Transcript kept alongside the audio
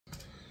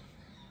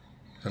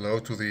Hello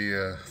to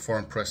the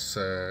foreign press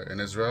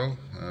in Israel.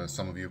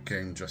 Some of you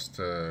came just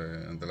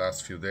in the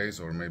last few days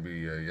or maybe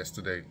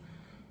yesterday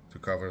to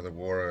cover the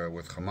war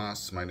with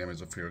Hamas. My name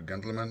is Ofir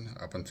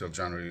Gendelman. Up until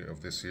January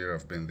of this year,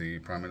 I've been the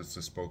Prime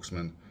Minister's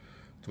spokesman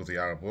to the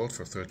Arab world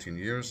for 13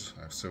 years.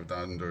 I've served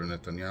under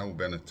Netanyahu,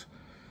 Bennett,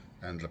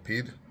 and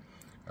Lapid.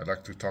 I'd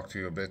like to talk to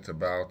you a bit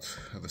about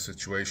the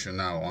situation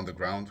now on the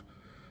ground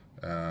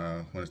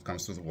when it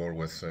comes to the war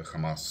with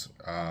Hamas.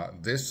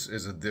 This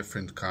is a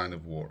different kind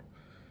of war.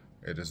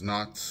 It is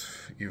not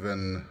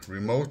even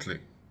remotely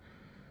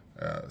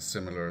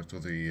similar to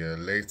the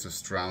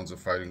latest rounds of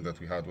fighting that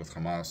we had with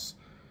Hamas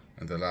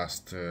in the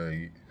last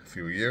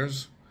few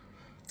years.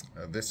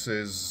 This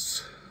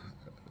is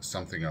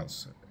something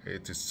else.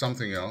 It is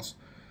something else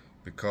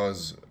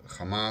because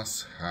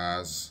Hamas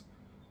has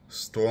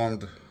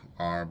stormed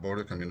our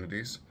border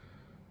communities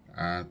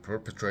and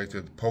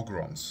perpetrated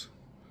pogroms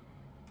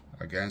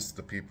against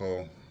the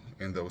people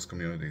in those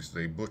communities.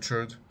 They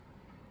butchered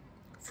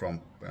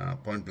from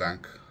point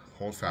blank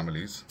whole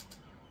families,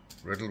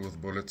 riddled with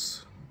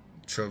bullets,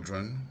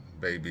 children,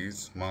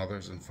 babies,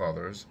 mothers and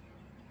fathers,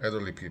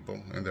 elderly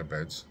people in their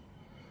beds,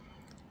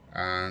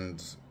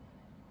 and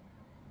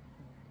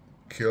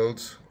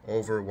killed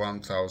over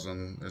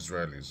 1,000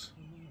 Israelis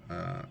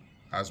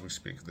as we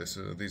speak.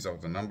 These are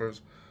the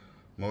numbers.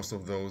 Most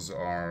of those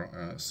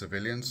are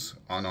civilians,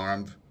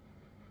 unarmed,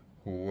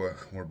 who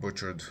were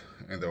butchered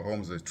in their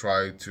homes. They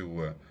tried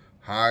to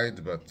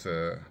hide, but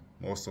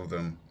most of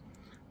them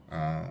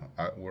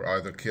were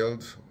either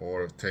killed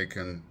or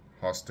taken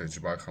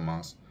hostage by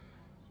Hamas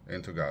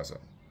into Gaza.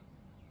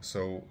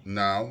 So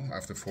now,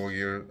 after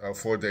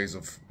 4 days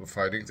of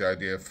fighting, the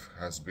IDF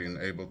has been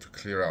able to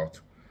clear out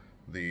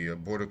the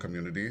border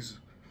communities.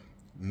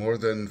 More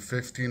than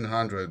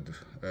 1,500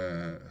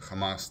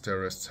 Hamas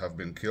terrorists have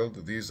been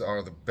killed. These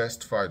are the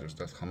best fighters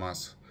that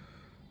Hamas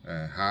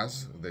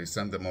has. They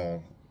send them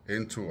all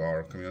into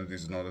our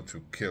communities in order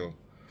to kill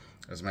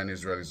as many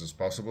Israelis as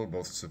possible,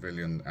 both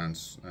civilian and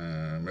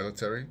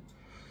military.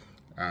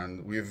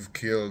 And we've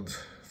killed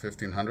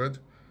 1,500,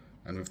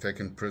 and we've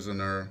taken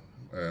prisoner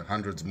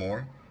hundreds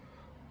more.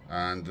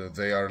 And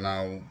they are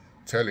now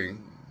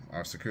telling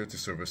our security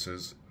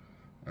services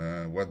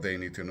what they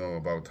need to know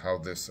about how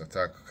this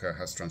attack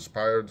has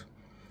transpired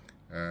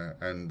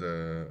and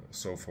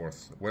so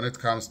forth. When it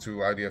comes to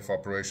IDF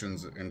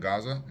operations in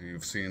Gaza,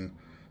 you've seen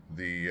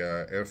the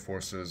Air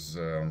Force's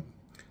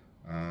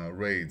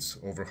raids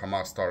over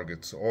Hamas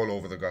targets all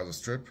over the Gaza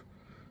Strip.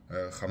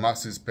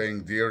 Hamas is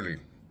paying dearly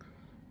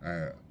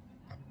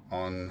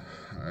on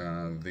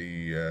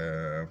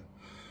the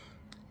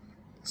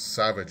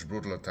savage,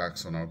 brutal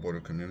attacks on our border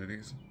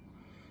communities.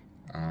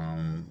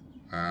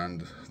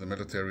 And the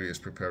military is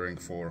preparing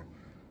for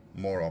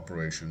more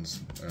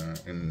operations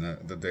in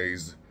the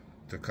days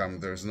to come.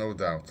 There's no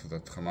doubt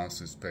that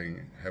Hamas is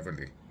paying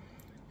heavily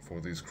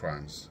for these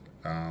crimes.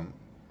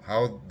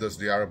 How does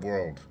the Arab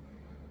world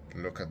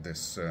look at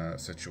this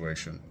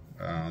situation?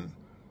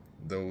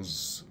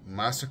 Those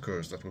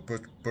massacres that were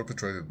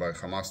perpetrated by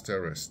Hamas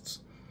terrorists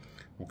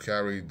who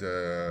carried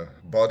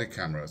body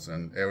cameras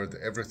and aired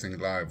everything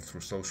live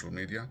through social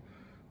media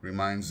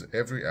reminds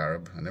every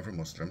Arab and every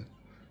Muslim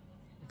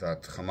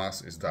that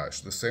Hamas is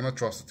Daesh. The same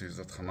atrocities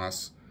that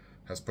Hamas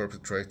has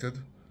perpetrated,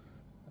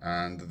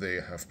 and they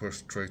have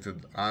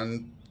perpetrated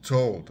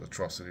untold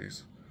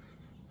atrocities,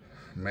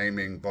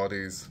 maiming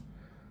bodies,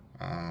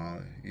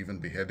 even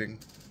beheading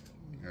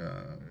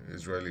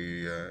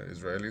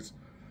Israelis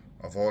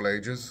of all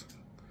ages.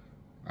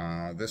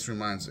 This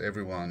reminds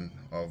everyone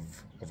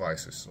of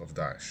ISIS, of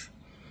Daesh,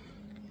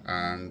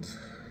 and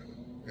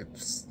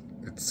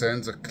it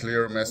sends a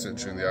clear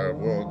message in the Arab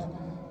world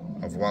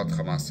of what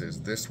Hamas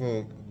is. This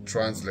will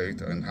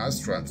translate and has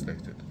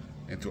translated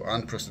into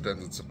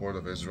unprecedented support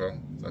of Israel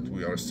that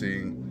we are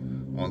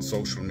seeing on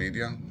social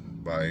media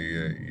by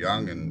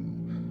young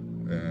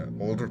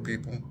and older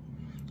people,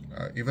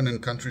 even in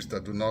countries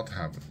that do not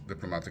have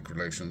diplomatic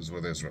relations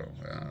with Israel,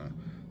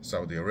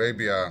 Saudi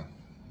Arabia,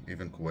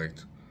 even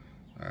Kuwait,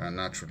 and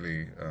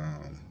naturally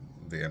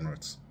the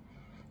Emirates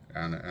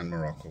and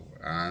Morocco.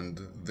 And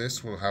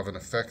this will have an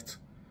effect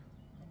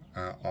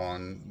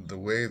on the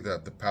way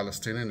that the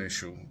Palestinian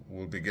issue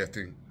will be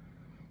getting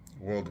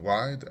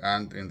worldwide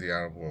and in the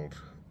Arab world.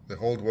 The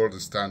whole world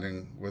is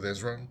standing with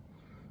Israel,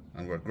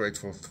 and we're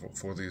grateful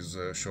for these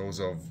shows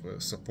of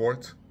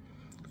support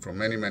from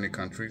many, many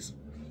countries.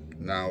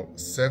 Now,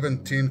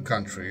 17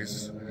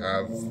 countries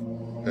have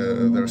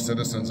their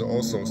citizens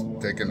also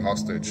taken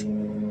hostage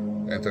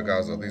into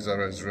Gaza. These are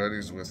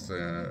Israelis with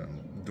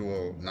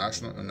dual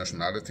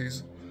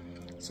nationalities.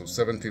 So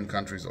 17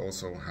 countries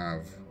also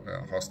have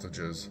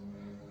hostages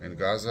in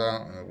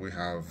Gaza. We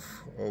have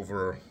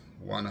over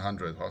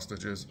 100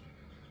 hostages.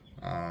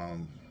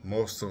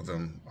 Most of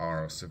them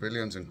are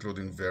civilians,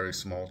 including very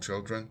small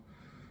children.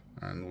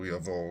 And we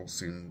have all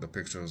seen the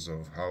pictures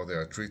of how they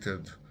are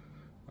treated,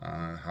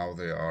 how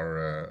they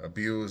are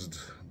abused,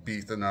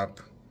 beaten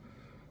up,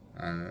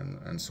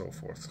 and so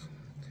forth.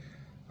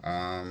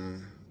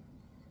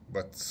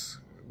 But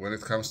when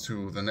it comes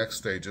to the next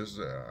stages,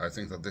 I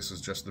think that this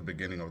is just the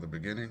beginning of the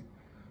beginning.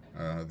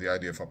 The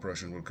IDF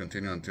operation will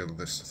continue until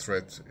this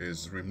threat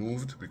is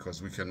removed,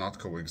 because we cannot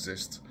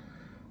coexist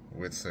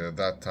with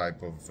that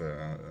type of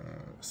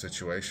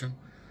situation.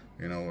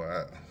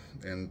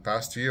 In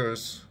past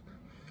years,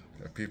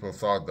 people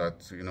thought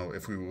that,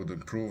 if we would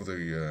improve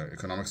the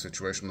economic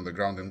situation on the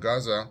ground in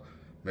Gaza,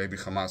 maybe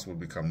Hamas will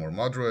become more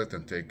moderate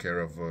and take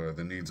care of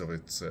the needs of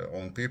its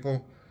own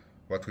people.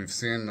 What we've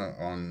seen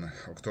on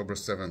October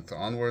 7th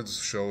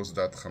onwards shows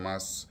that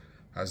Hamas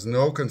has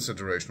no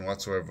consideration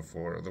whatsoever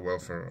for the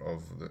welfare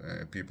of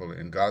the people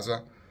in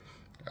Gaza,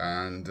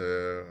 and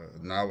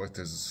now it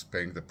is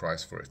paying the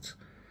price for it.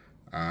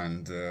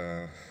 And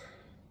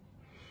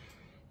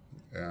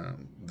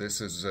this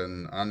is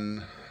an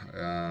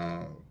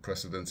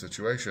unprecedented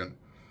situation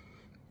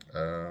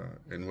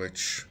in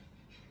which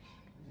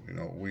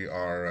we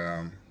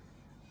are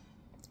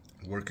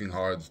working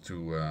hard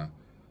to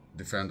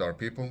defend our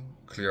people,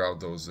 clear out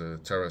those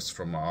terrorists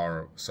from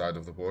our side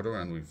of the border,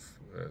 and we've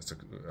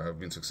have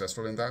been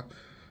successful in that.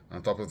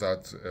 On top of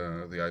that,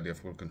 the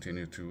IDF will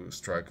continue to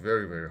strike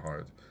very, very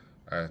hard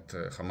at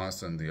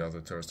Hamas and the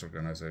other terrorist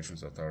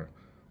organizations that are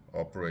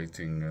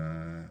operating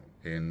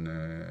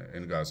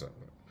in Gaza.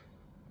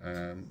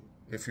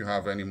 If you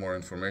have any more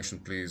information,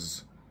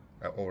 please,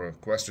 or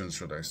questions,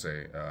 should I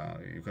say,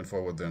 you can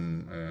forward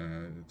them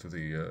to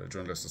the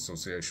Journalists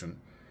Association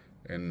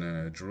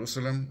in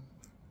Jerusalem,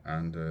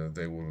 and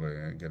they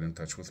will get in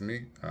touch with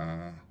me.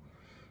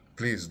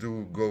 Please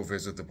do go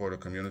visit the border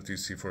community,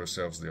 see for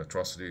yourselves the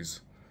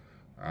atrocities.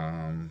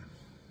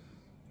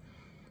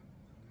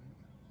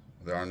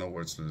 There are no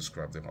words to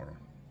describe the horror.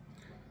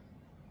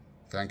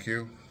 Thank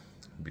you.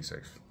 Be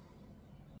safe.